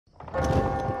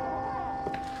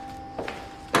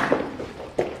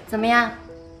怎么样？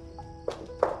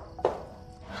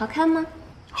好看吗？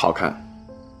好看。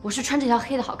我是穿这条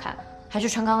黑的好看，还是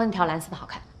穿刚刚那条蓝色的好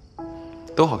看？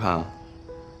都好看啊。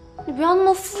你不要那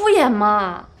么敷衍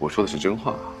嘛！我说的是真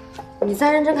话。你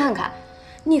再认真看看，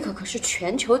尼克可是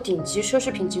全球顶级奢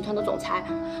侈品集团的总裁，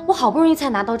我好不容易才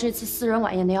拿到这次私人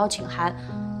晚宴的邀请函，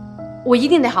我一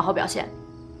定得好好表现。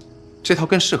这套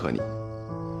更适合你，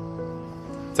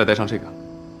再带上这个，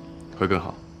会更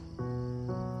好。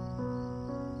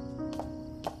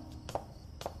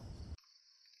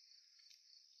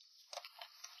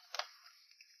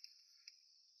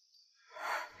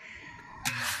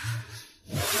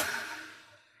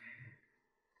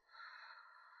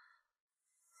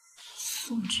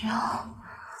塑胶，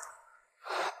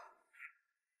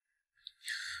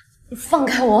你放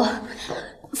开我！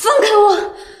放开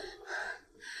我！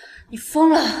你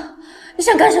疯了！你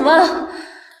想干什么？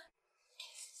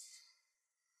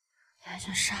你还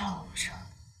想杀了我不成？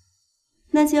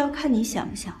那就要看你想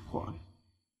不想活了。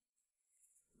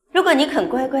如果你肯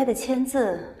乖乖的签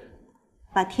字，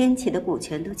把天启的股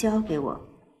权都交给我，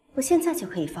我现在就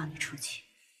可以放你出去。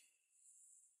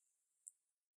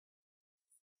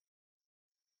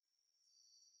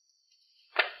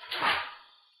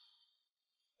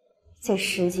这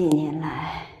10几年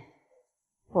来，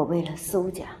我为了苏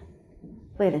家，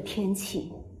为了天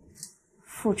启，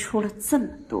付出了这么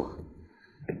多，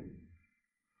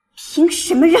凭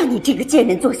什么让你这个贱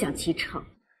人坐享其成？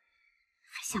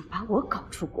还想把我搞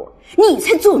出国，你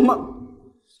才做梦！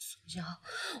苏娇，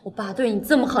我爸对你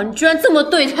这么好，你居然这么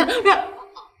对他，让……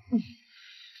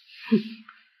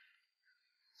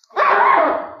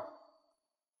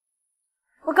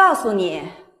我告诉你，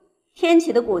天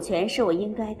启的股权是我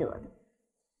应该得的。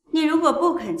你如果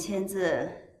不肯签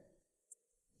字，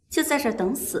就在这儿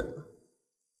等死吧。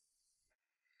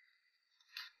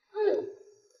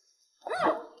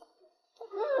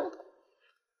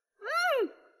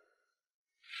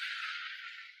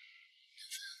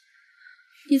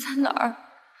你在哪儿？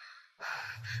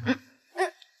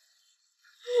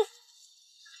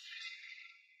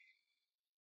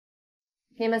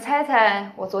你们猜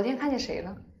猜我昨天看见谁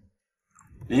了？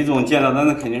李总见到的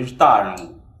那肯定是大人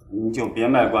物，你就别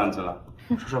卖关子了。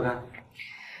说说看。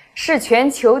是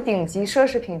全球顶级奢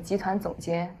侈品集团总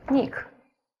监尼克。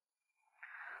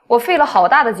我费了好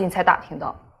大的劲才打听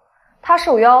到，他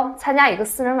受邀参加一个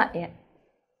私人晚宴。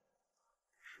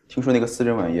听说那个私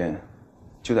人晚宴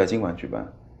就在今晚举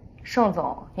办。盛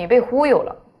总，你被忽悠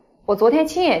了。我昨天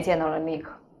亲眼见到了尼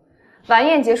克，晚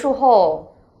宴结束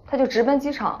后，他就直奔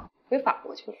机场回法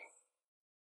国去了。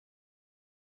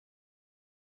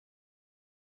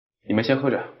你们先喝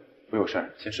着，我有事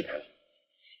儿，先失陪了。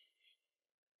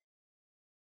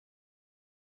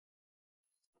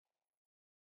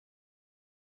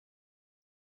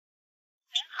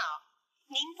您好，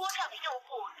您拨叫的用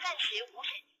户暂时无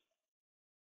人。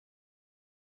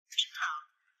您好，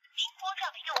您拨叫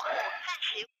的用户暂时。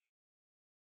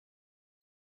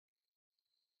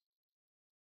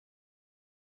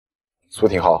苏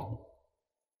廷浩，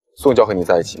宋娇和你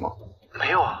在一起吗？没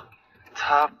有啊，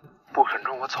他不肯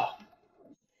跟我走。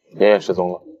妍妍失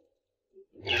踪了。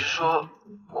你是说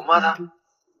我妈她？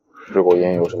如果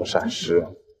妍妍有什么闪失，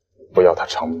不要她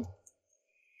偿命。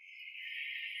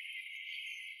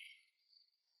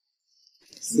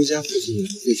苏家附近有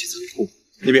废弃仓库，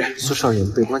那边苏少爷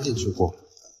被关进去过，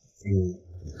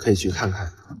可以去看看。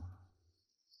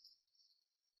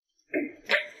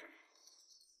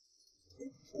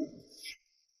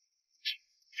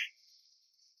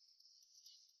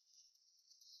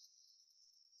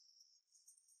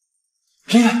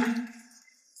林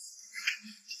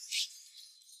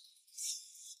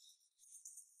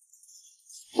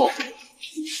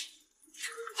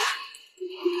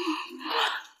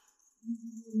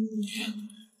远，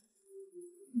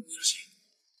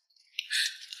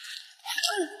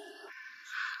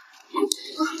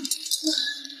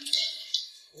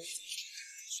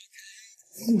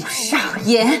穆少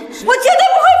言，我绝对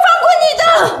不会放过你的！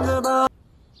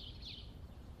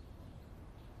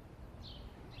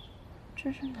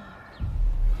这是哪儿？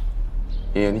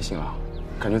妍妍，你醒了，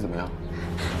感觉怎么样？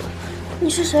你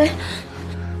是谁？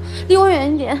离我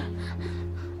远一点！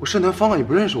我是南方的，你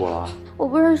不认识我了？我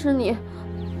不认识你，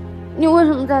你为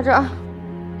什么在这儿？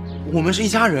我们是一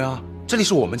家人啊，这里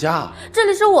是我们家。这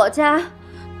里是我家，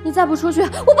你再不出去，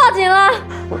我报警了！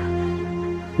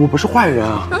我不是坏人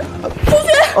啊！出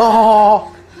去！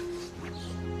哦。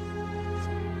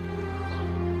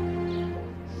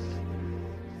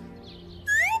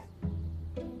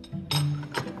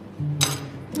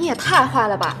你也太坏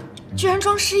了吧！居然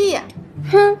装失忆！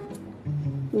哼，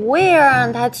我也要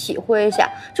让他体会一下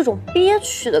这种憋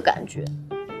屈的感觉。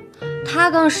他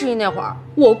刚失忆那会儿，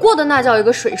我过的那叫一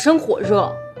个水深火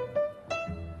热。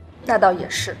那倒也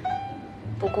是，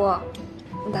不过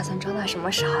你打算找他什么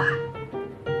时候啊？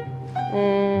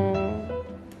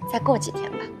再过几天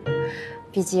吧，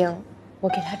毕竟我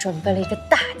给他准备了一个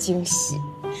大惊喜。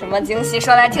什么惊喜？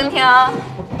说来听听啊。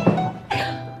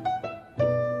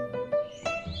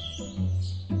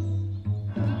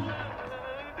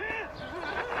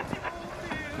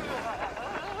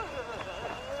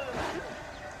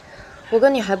我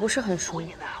跟你还不是很熟，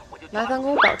麻烦跟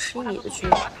我保持1米的距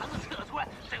离。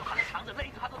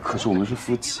可是我们是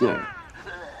夫妻哎。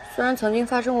虽然曾经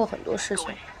发生过很多事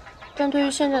情，但对于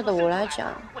现在的我来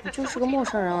讲，你就是个陌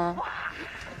生人啊。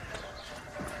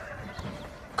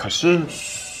可是，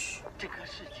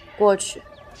过去。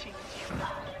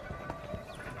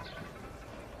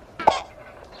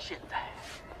现在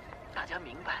大家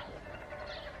明白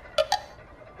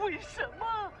为什么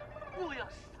我要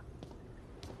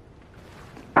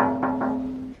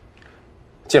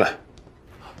进来。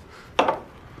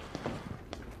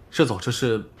社总，这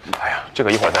是……哎呀，这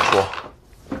个一会儿再说。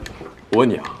我问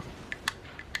你啊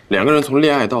，2个人从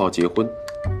恋爱到结婚，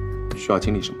需要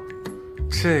经历什么？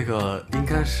这个应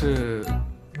该是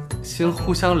先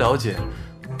互相了解，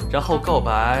然后告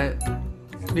白、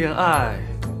恋爱、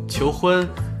求婚，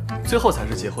最后才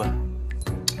是结婚。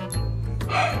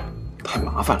太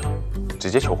麻烦了，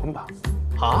直接求婚吧。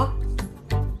啊？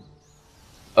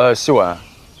希文，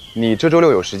你这周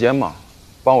6有时间吗？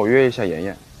帮我约一下妍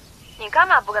妍。你干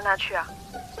嘛不跟他去啊？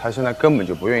她现在根本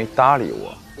就不愿意搭理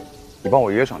我，你帮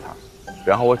我约上她，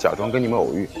然后我假装跟你们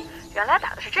偶遇。原来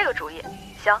打的是这个主意。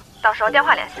行，到时候电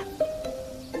话联系。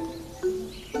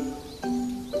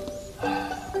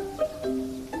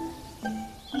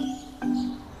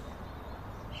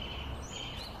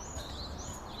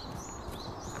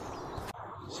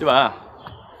希文，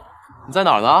你在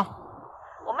哪儿呢？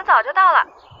我们早就到了，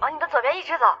往你的左边一直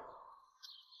走。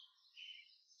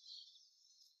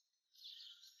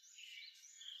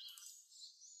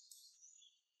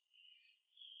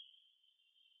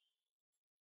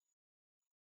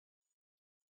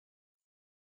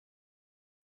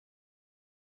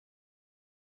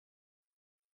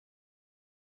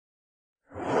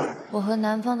我和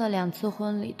男方的2次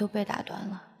婚礼都被打断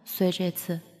了，所以这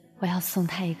次我要送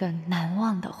他一个难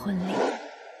忘的婚礼。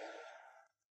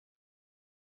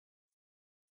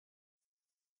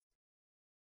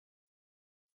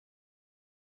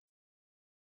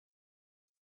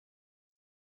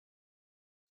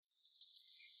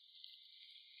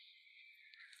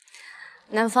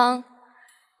男方，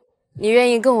你愿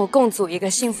意跟我共组一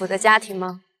个幸福的家庭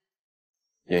吗？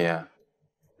妍妍，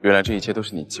原来这一切都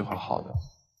是你计划好的，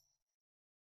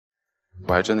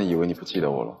我还真的以为你不记得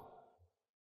我了。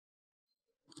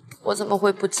我怎么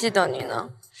会不记得你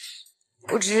呢？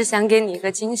我只是想给你一个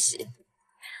惊喜，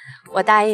我答应